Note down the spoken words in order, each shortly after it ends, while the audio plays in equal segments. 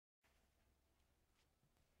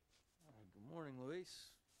Morning,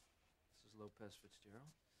 Luis. This is Lopez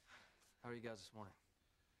Fitzgerald. How are you guys this morning?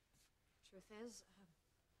 Truth is,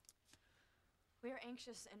 we are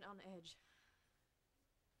anxious and on edge.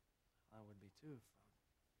 I would be too if I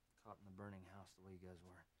were caught in the burning house the way you guys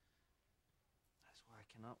were. That's why I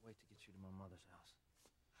cannot wait to get you to my mother's house.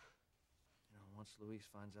 You know, once Luis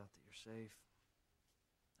finds out that you're safe,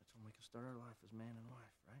 that's when we can start our life as man and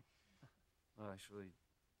wife, right? Well, actually,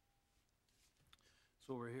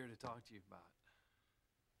 that's what we're here to talk to you about.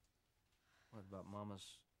 What, about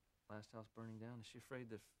Mama's last house burning down? Is she afraid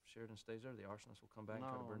that if Sheridan stays there, the arsonist will come back and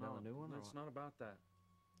try to burn down the new one? No, it's not about that.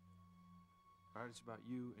 All right, it's about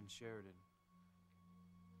you and Sheridan.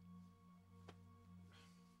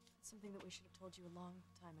 It's something that we should have told you a long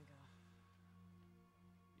time ago.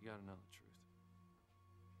 You gotta know the truth.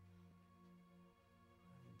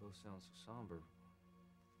 You both sound so somber.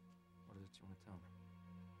 What is it you want to tell me?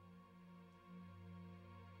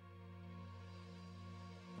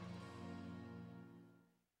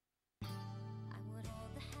 I would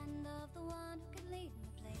hold the hand of the one who could lead me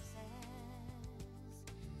places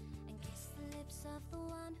and kiss the lips of the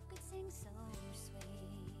one who could sing so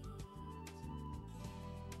sweet.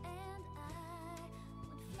 And I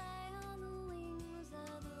would fly on the wings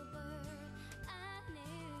of the bird I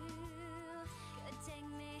knew could take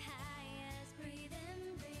me highest. Breathe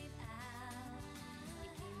in, breathe out. You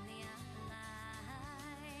keep me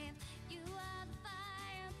alive. You are the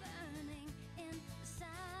fire burning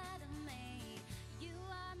inside of me. You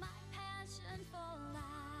are my passion for life.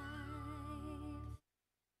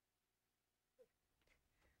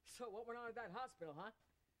 So what went on at that hospital, huh?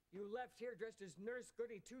 You left here dressed as Nurse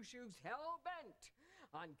Goody Two-Shoes, hell-bent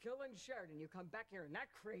on killing Sheridan. You come back here in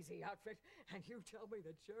that crazy outfit, and you tell me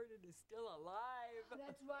that Sheridan is still alive.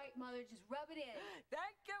 That's right, Mother. Just rub it in.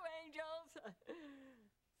 Thank you, angels.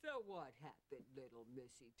 So what happened, little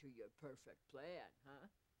missy, to your perfect plan,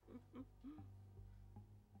 huh?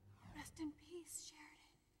 Rest in peace,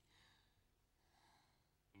 Sheridan.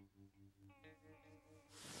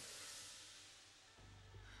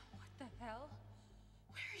 What the hell?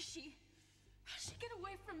 Where is she? How'd she get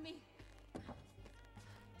away from me?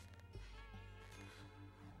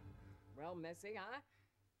 Well, Missy, huh?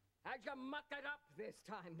 How'd you muck it up this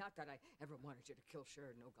time? Not that I ever wanted you to kill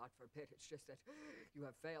Sheridan, oh, God forbid. It's just that you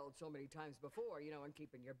have failed so many times before, you know, in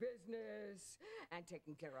keeping your business and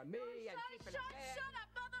taking care of me and keeping a man. Shut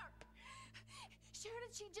up, Mother!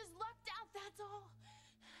 Sheridan, she just lucked out, that's all.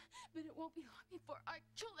 But it won't be long before I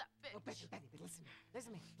kill that bitch. Oh, Betty, listen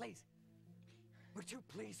to me, please. Would you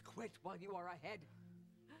please quit while you are ahead?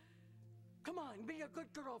 Come on, be a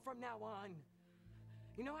good girl from now on.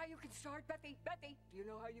 You know how you can start, Betty? Betty, do you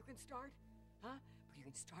know how you can start? Huh? But you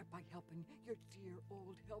can start by helping your dear,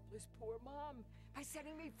 old, helpless, poor mom. By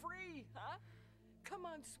setting me free, huh? Come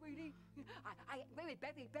on, sweetie. Wait,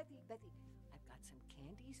 Betty. I've got some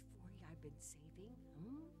candies for you I've been saving.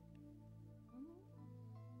 Candy?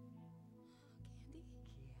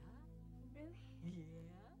 Yeah? Really?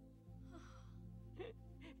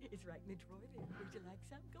 Yeah? It's right in the drawer there. Would you like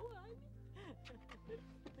some? Go on.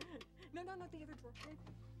 No, not the other drawer. Here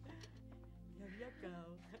you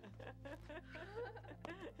go.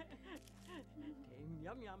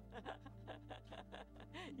 Yum.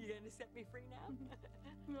 You gonna set me free now?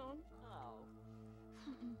 No. Oh.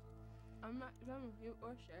 I'm not done with you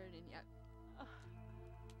or Sheridan yet.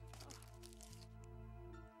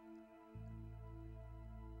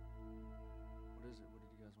 What is it? What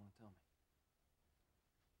did you guys want to tell me?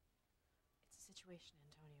 It's a situation,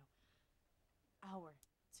 Antonio. Our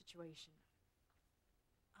situation.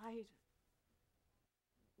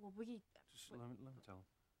 Just let me tell.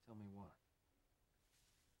 Tell me what?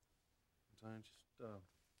 Antonio, just, why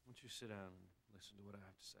don't you sit down and listen to what I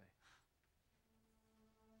have to say.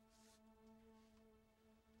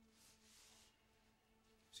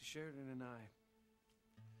 See, Sheridan and I,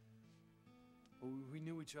 well, we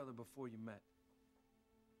knew each other before you met.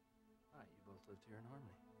 Right, you both lived here in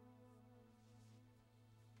harmony.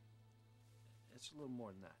 It's a little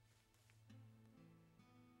more than that.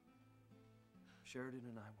 Sheridan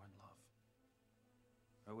and I were in love.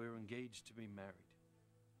 We were engaged to be married.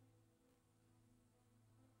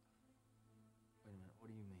 Wait a minute, what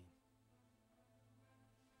do you mean?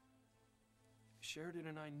 Sheridan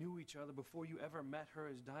and I knew each other before you ever met her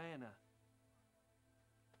as Diana.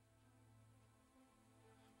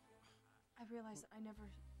 I realize that I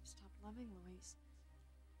never stopped loving Luis.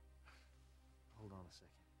 Hold on a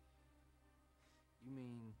second. You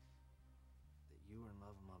mean that you were in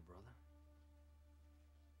love with my brother?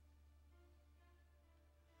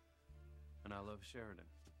 And I love Sheridan.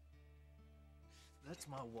 That's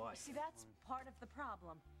my wife. See, that's part of the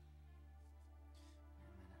problem.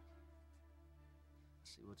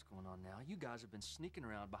 see what's going on now. You guys have been sneaking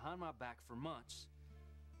around behind my back for months,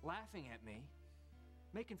 laughing at me,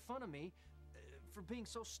 making fun of me for being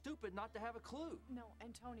so stupid not to have a clue. No,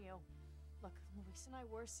 Antonio. Look, Luis and I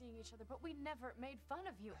were seeing each other, but we never made fun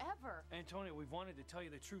of you, ever. Antonio, we've wanted to tell you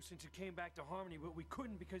the truth since you came back to Harmony, but we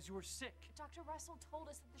couldn't because you were sick. Dr. Russell told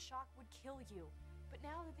us that the shock would kill you. But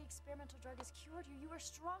now that the experimental drug has cured you, you are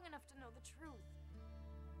strong enough to know the truth.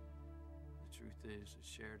 The truth is that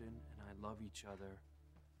Sheridan and I love each other,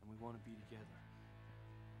 and we want to be together.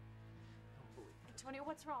 I don't believe it. Antonio,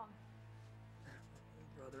 what's wrong? My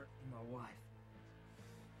brother and my wife.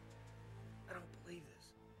 I don't believe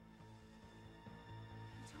this.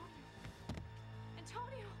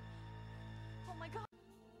 Antonio! Oh my God!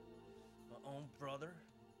 My own brother,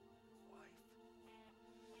 wife,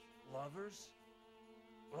 lovers,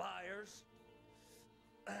 liars.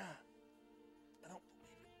 I don't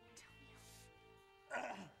believe it.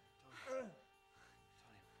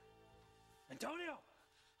 Antonio!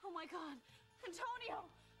 Oh my God! Antonio!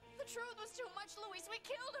 The truth was too much, Luis. We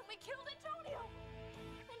killed him! We killed Antonio!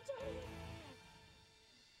 Antonio!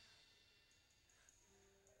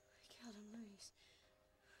 We killed him, Luis.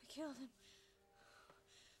 We killed him.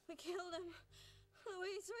 We killed him.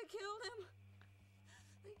 Luis, we killed him.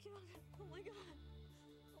 We killed him. Oh my God.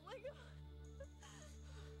 Oh my God.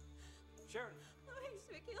 Sheridan! Luis,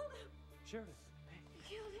 we killed him. Sheridan! Hey. We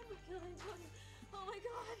killed him. We killed Antonio. Oh my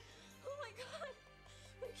God. Oh my God.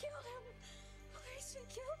 We killed him. Luis, we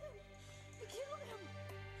killed him. We killed him. We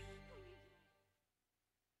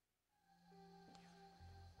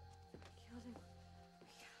killed him. We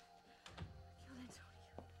killed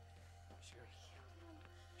Antonio.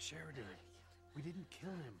 Sheridan, we didn't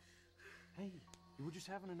kill him. Hey, we were just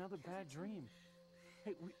having another bad dream.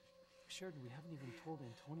 Hey, Sheridan, we haven't even told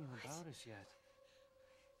Antonio about us yet.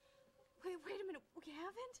 Wait a minute. We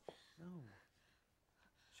haven't? No.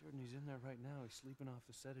 Sheridan, he's in there right now. He's sleeping off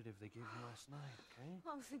the sedative they gave him last night, okay?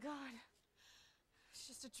 Oh, thank God. It's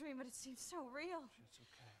just a dream, but it seems so real. It's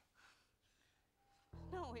okay.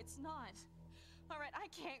 No, it's not. All right,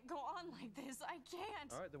 I can't go on like this. I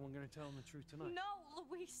can't. All right, then we're going to tell him the truth tonight. No,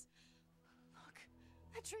 Luis. Look,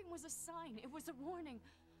 that dream was a sign. It was a warning.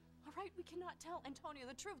 All right, we cannot tell Antonio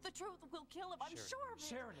the truth. The truth will kill him. I'm sure of it.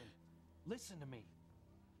 Sheridan, listen to me.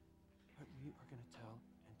 All right, we are going to tell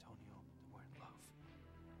Antonio that we're in love.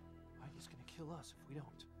 All right, he's going to kill us if we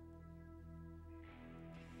don't.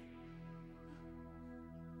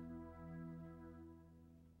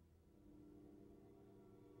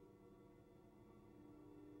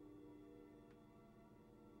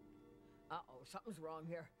 Uh-oh, something's wrong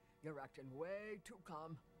here. You're acting way too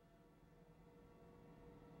calm.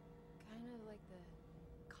 Kind of like the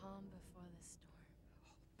calm before the storm.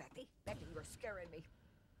 Betty, you're scaring me.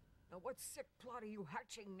 Now, what sick plot are you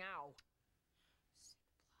hatching now? Sick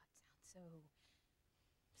plot sounds so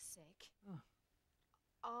sick.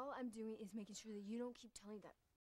 All I'm doing is making sure that you don't keep telling that